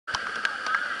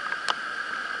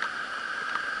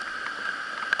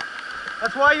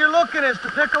That's why you're looking, is to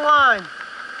pick a line.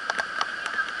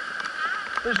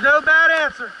 There's no bad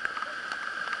answer.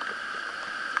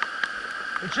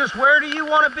 It's just, where do you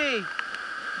want to be?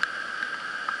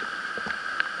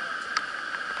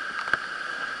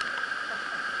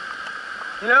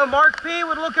 You know, Mark P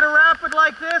would look at a rapid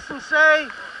like this and say,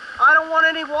 I don't want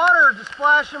any water to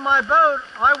splash in my boat.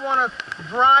 I want a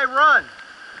dry run,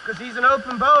 because he's an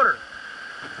open boater.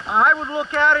 I would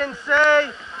look at it and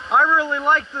say, I really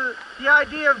like the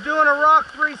idea of doing a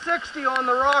rock 360 on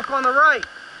the rock on the right.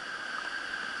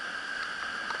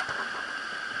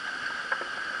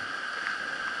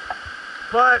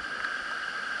 But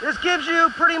this gives you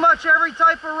pretty much every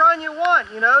type of run you want.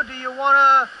 You know, do you want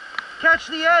to catch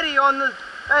the eddy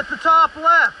at the top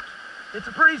left? It's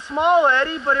a pretty small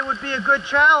eddy, but it would be a good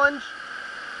challenge.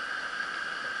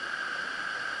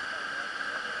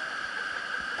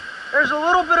 There's a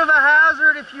little bit of a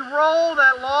hazard if you roll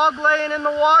that log laying in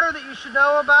the water that you should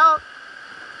know about.